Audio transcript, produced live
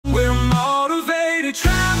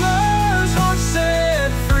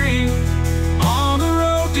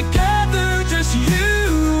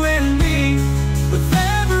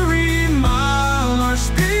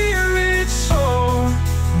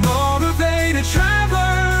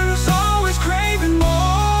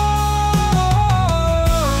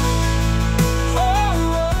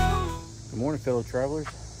fellow travelers.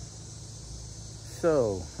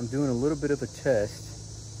 So I'm doing a little bit of a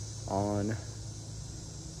test on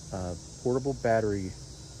a portable battery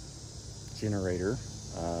generator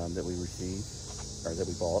that we received, or that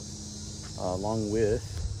we bought, along with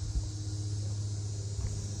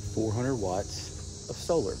 400 watts of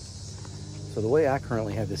solar. So the way I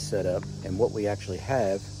currently have this set up, and what we actually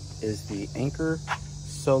have, is the Anker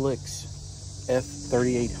Solix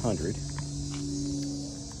F3800.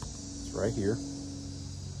 It's right here.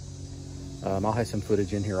 I'll have some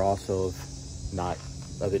footage in here also of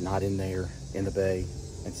it not in there in the bay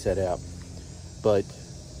and set out. But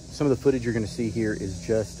some of the footage you're going to see here is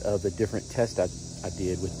just of the different tests I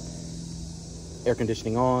did with air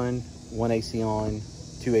conditioning on, one AC on,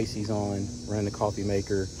 two ACs on, running the coffee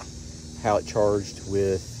maker, how it charged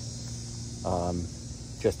with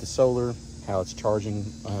just the solar, how it's charging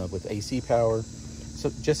with AC power.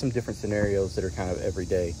 So just some different scenarios that are kind of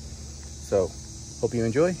everyday. So hope you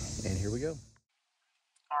enjoy, and here we go.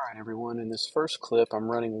 All right, everyone, in this first clip, I'm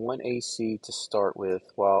running one AC to start with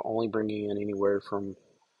while only bringing in anywhere from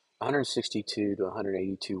 162 to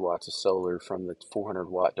 182 watts of solar from the 400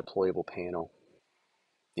 watt deployable panel.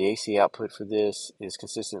 The AC output for this is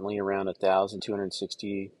consistently around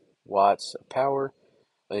 1,260 watts of power.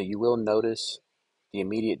 You will notice the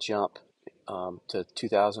immediate jump to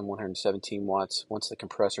 2,117 watts once the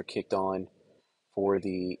compressor kicked on for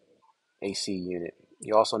the AC unit.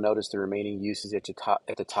 You also notice the remaining usage at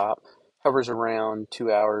the top hovers around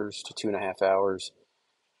 2 hours to 2.5 hours.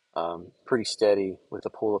 Pretty steady with a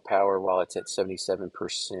pull of power while it's at 77%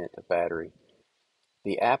 of battery.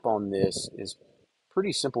 The app on this is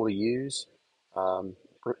pretty simple to use,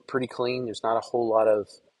 pretty clean. There's not a whole lot of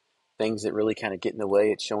things that really kind of get in the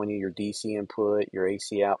way. It's showing you your DC input, your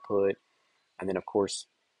AC output, and then of course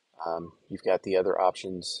you've got the other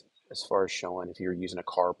options as far as showing if you're using a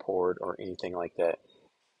carport or anything like that.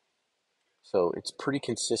 So it's pretty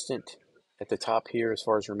consistent at the top here as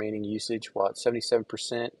far as remaining usage, while at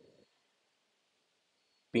 77%,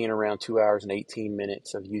 being around 2 hours and 18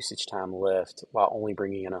 minutes of usage time left, while only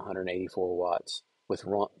bringing in 184 watts with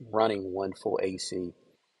running one full AC.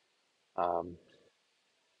 So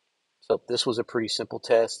this was a pretty simple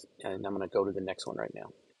test, and I'm going to go to the next one right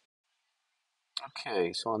now.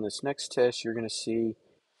 Okay, so on this next test, you're going to see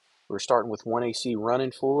we're starting with one AC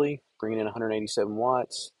running fully, bringing in 187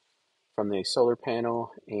 watts from the solar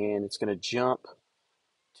panel, and it's going to jump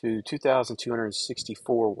to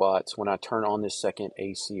 2,264 watts when I turn on this second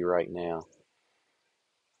AC right now.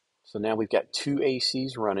 So now we've got two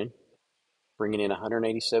ACs running, bringing in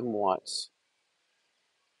 187 watts,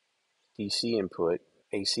 DC input,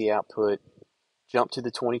 AC output, jumped to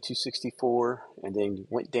the 2264, and then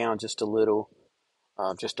went down just a little,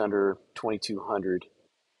 just under 2200,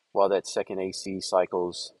 while that second AC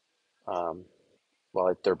cycles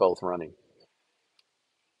while they're both running.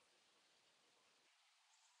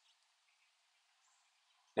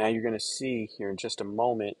 Now you're going to see here in just a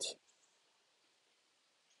moment,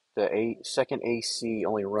 the second AC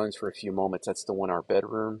only runs for a few moments. That's the one in our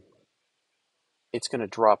bedroom. It's going to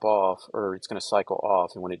drop off, or it's going to cycle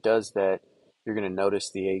off, and when it does that, you're going to notice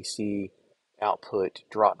the AC output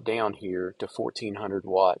drop down here to 1400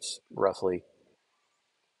 watts roughly.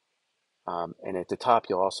 And at the top,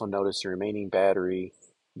 you'll also notice the remaining battery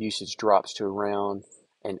usage drops to around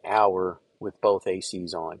an hour with both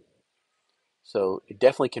ACs on. So it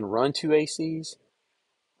definitely can run two ACs,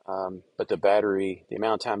 but the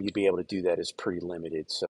amount of time you'd be able to do that is pretty limited.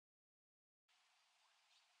 So,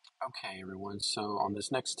 okay, everyone. So on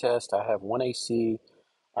this next test, I have one AC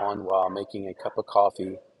on while making a cup of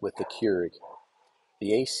coffee with the Keurig.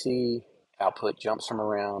 The AC output jumps from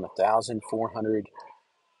around 1,400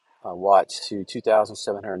 watts to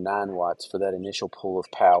 2,709 watts for that initial pull of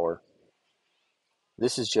power.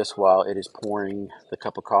 This is just while it is pouring the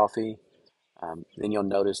cup of coffee. Then you'll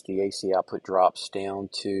notice the AC output drops down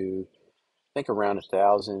to, I think, around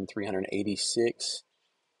 1,386.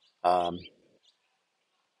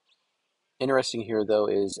 Interesting here, though,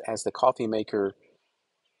 is as the coffee maker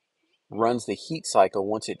runs the heat cycle,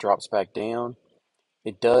 once it drops back down,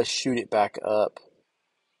 it does shoot it back up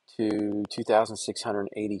to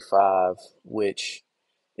 2,685, which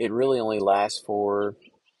it really only lasts for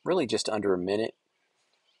really just under a minute.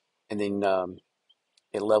 And then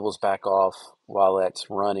it levels back off while that's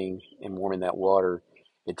running and warming that water.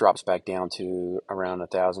 It drops back down to around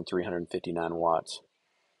 1,359 watts.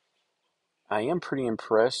 I am pretty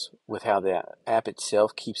impressed with how the app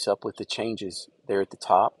itself keeps up with the changes there at the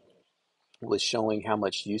top, with showing how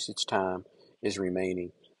much usage time is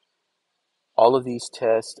remaining. All of these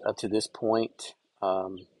tests up to this point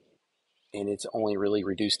and it's only really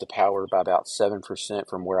reduced the power by about 7%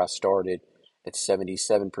 from where I started at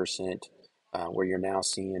 77%, where you're now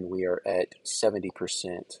seeing we are at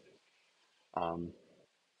 70%.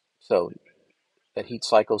 So that heat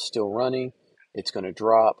cycle is still running. It's going to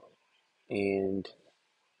drop, and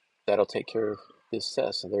that'll take care of this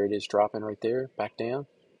test. So there it is, dropping right there, back down.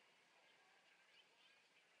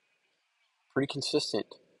 Pretty consistent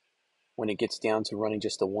when it gets down to running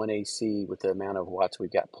just the 1 AC with the amount of watts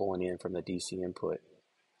we've got pulling in from the DC input.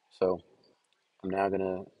 So I'm now going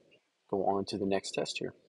to go on to the next test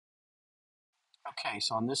here. Okay,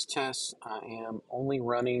 so on this test, I am only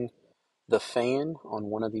running the fan on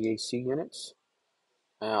one of the AC units.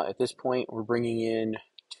 Now, at this point, we're bringing in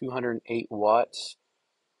 208 watts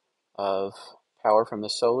of power from the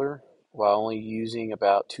solar while only using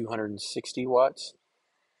about 260 watts.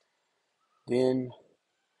 Then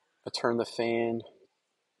I turn the fan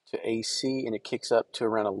to AC and it kicks up to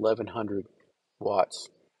around 1100 watts.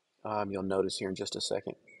 You'll notice here in just a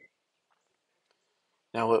second.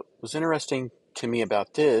 Now, what was interesting to me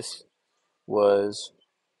about this was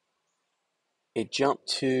it jumped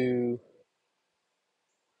to,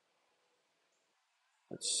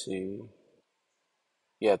 let's see,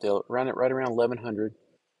 yeah, they'll run it right around 1100.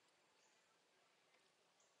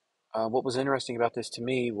 What was interesting about this to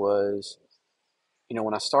me was,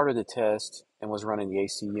 when I started the test and was running the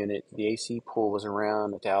AC unit, the AC pull was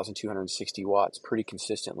around 1,260 watts pretty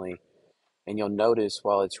consistently. And you'll notice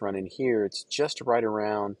while it's running here, it's just right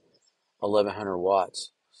around 1,100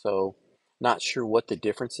 watts. So not sure what the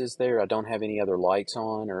difference is there. I don't have any other lights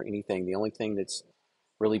on or anything. The only thing that's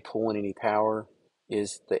really pulling any power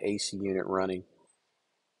is the AC unit running.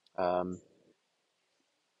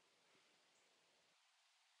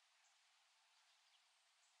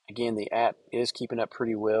 Again, the app is keeping up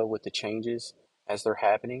pretty well with the changes as they're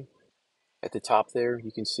happening. At the top there,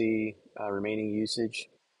 you can see remaining usage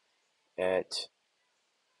at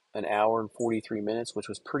an hour and 43 minutes, which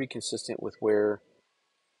was pretty consistent with where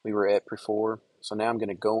we were at before. So now I'm going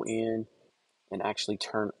to go in and actually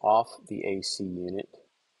turn off the AC unit.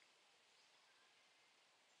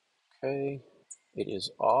 Okay, it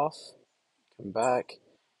is off. Come back,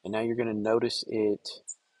 and now you're going to notice it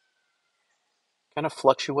kind of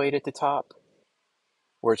fluctuate at the top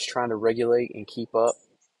where it's trying to regulate and keep up.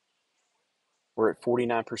 We're at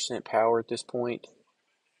 49% power at this point.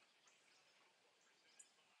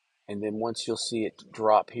 And then once you'll see it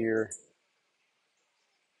drop here,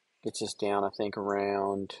 gets us down, I think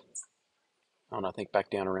around, I think back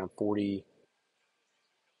down around 40.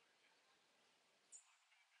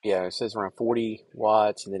 Yeah, it says around 40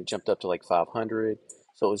 watts, and then it jumped up to like 500.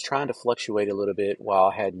 So it was trying to fluctuate a little bit while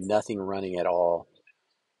I had nothing running at all.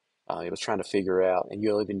 It was trying to figure out, and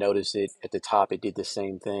you'll even notice it at the top, it did the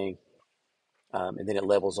same thing. And then it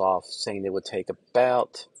levels off, saying it would take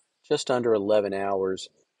about just under 11 hours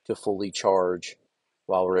to fully charge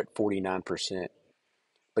while we're at 49%.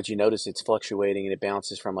 But you notice it's fluctuating, and it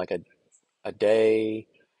bounces from like a day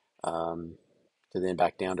to then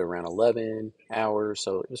back down to around 11 hours.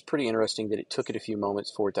 So it was pretty interesting that it took it a few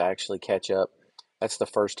moments for it to actually catch up. That's the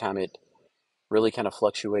first time it really kind of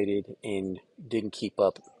fluctuated and didn't keep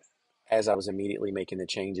up as I was immediately making the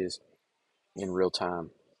changes in real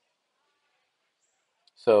time.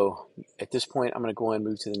 So at this point, I'm going to go ahead and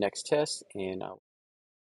move to the next test.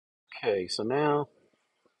 Okay, so now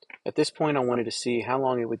at this point, I wanted to see how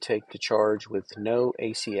long it would take to charge with no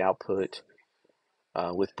AC output,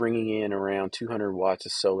 with bringing in around 200 watts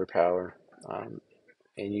of solar power.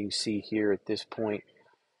 And you can see here at this point,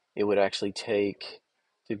 it would actually take,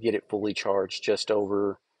 to get it fully charged, just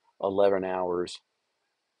over 11 hours.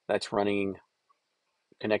 That's running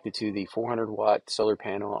connected to the 400 watt solar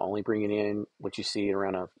panel, only bringing in what you see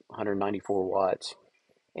around 194 watts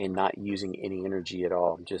and not using any energy at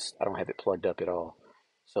all. I don't have it plugged up at all.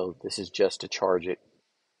 So this is just to charge it.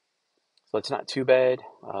 So it's not too bad,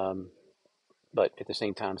 but at the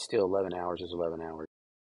same time, still 11 hours is 11 hours.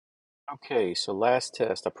 Okay, so last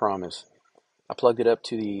test, I promise. I plugged it up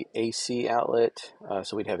to the AC outlet,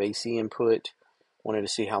 so we'd have AC input. Wanted to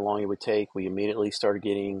see how long it would take. We immediately started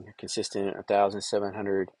getting consistent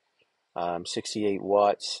 1,768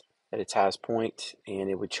 watts at its highest point, and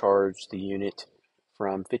it would charge the unit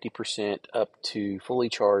from 50% up to fully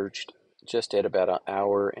charged just at about an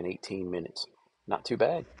hour and 18 minutes. Not too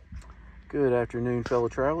bad. Good afternoon, fellow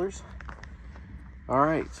travelers. All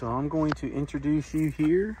right, so I'm going to introduce you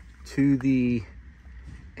here to the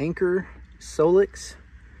Anker Solix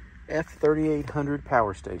F3800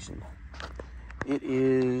 power station. It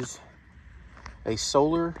is a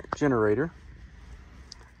solar generator.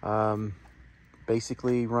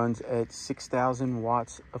 basically runs at 6,000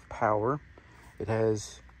 watts of power. It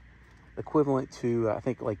has equivalent to, I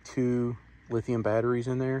think, like 2 lithium batteries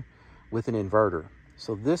in there with an inverter.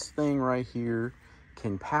 So this thing right here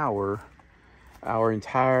can power our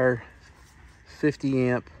entire 50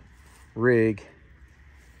 amp rig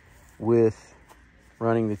with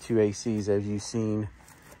running the 2 ACs, as you've seen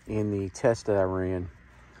in the test that I ran.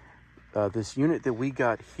 This unit that we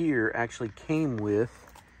got here actually came with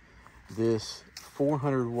this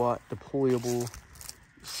 400 watt deployable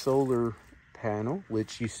solar panel,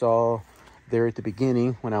 which you saw there at the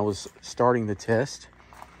beginning when I was starting the test.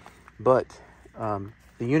 But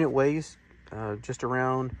the unit weighs just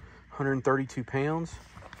around 132 pounds.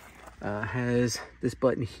 Has this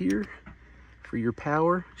button here for your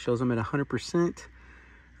power, shows them at 100%.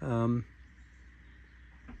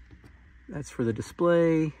 That's for the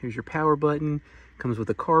display. Here's your power button. Comes with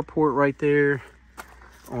a carport right there.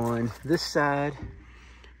 On this side,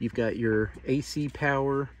 you've got your AC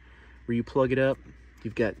power where you plug it up.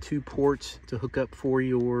 You've got 2 ports to hook up for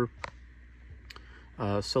your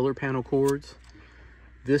solar panel cords.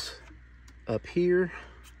 This up here,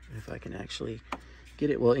 if I can actually get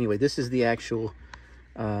it. Well, anyway, this is the actual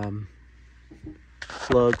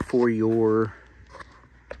plug for your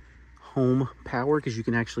home power, because you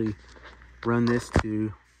can actually run this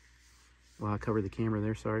to, well, I covered the camera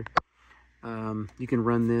there, sorry. You can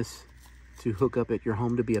run this to hook up at your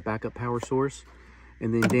home to be a backup power source.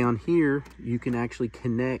 And then down here, you can actually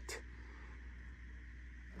connect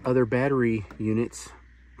other battery units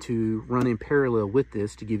to run in parallel with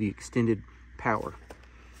this to give you extended power.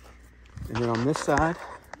 And then on this side,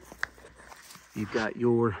 you've got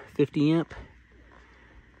your 50 amp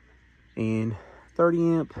and 30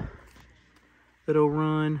 amp that'll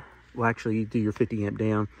run. Well, actually, you do your 50 amp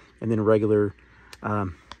down, and then a regular,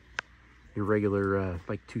 your regular,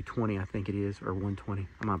 like 220, I think it is, or 120.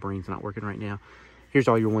 My brain's not working right now. Here's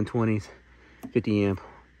all your 120s, 50 amp,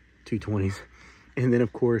 220s. And then,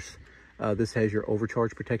 of course, this has your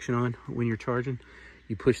overcharge protection on when you're charging.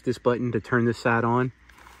 You push this button to turn this side on.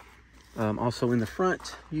 Also in the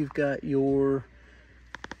front, you've got your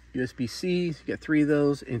USB-Cs. You got 3 of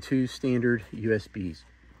those and 2 standard USBs.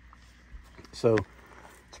 So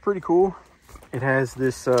it's pretty cool. It has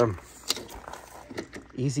this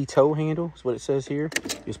easy tow handle, is what it says here.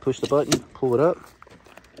 Just push the button, pull it up,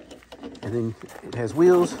 and then it has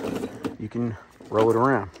wheels. You can roll it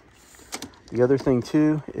around. The other thing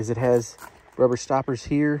too is it has rubber stoppers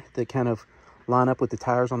here that kind of line up with the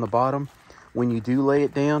tires on the bottom when you do lay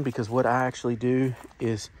it down, because what I actually do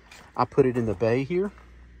is I put it in the bay here,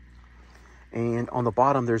 and on the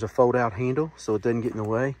bottom there's a fold out handle so it doesn't get in the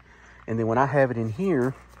way. And then when I have it in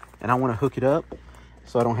here and I want to hook it up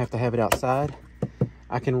so I don't have to have it outside,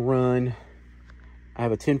 I can run, I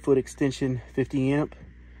have a 10-foot extension 50 amp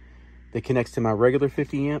that connects to my regular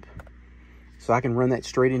 50 amp. So I can run that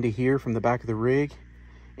straight into here from the back of the rig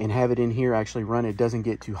and have it in here actually run. It doesn't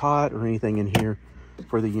get too hot or anything in here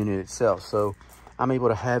for the unit itself. So I'm able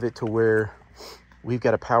to have it to where we've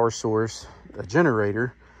got a power source, a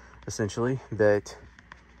generator, essentially, that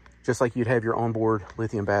just like you'd have your onboard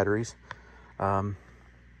lithium batteries,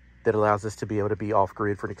 that allows us to be able to be off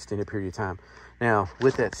grid for an extended period of time. Now,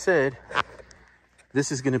 with that said,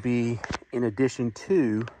 this is going to be in addition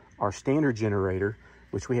to our standard generator,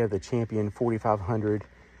 which we have the Champion 4500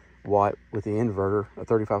 watt with the inverter, a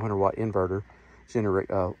 3500 watt inverter,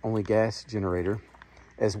 only gas generator,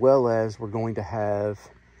 as well as we're going to have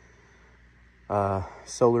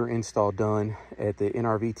solar install done at the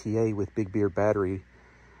NRVTA with Big Beard battery.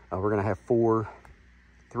 We're going to have 4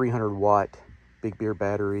 300 watt Big Beard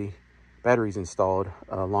batteries installed,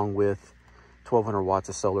 along with 1200 watts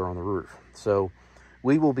of solar on the roof. So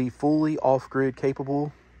we will be fully off-grid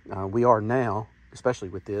capable. We are now, especially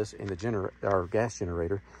with this and our gas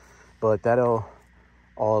generator, but that'll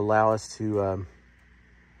all allow us to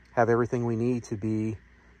have everything we need to be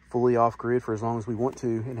fully off-grid for as long as we want to,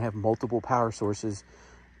 and have multiple power sources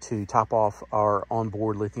to top off our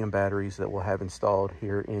onboard lithium batteries that we'll have installed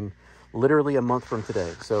here in literally a month from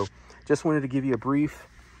today. So just wanted to give you a brief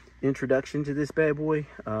introduction to this bad boy.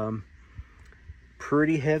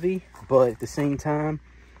 Pretty heavy, but at the same time,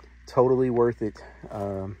 totally worth it,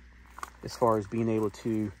 as far as being able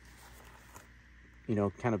to, you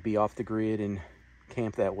know, kind of be off the grid and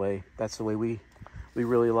camp that way. That's the way we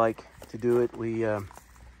really like to do it. We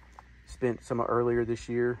spent some earlier this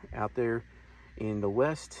year out there in the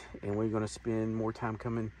west, and we're going to spend more time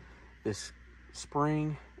coming this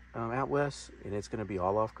spring out west, and it's going to be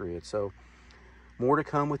all off grid. So more to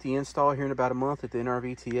come with the install here in about a month at the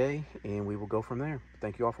NRVTA, and we will go from there.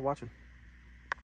 Thank you all for watching.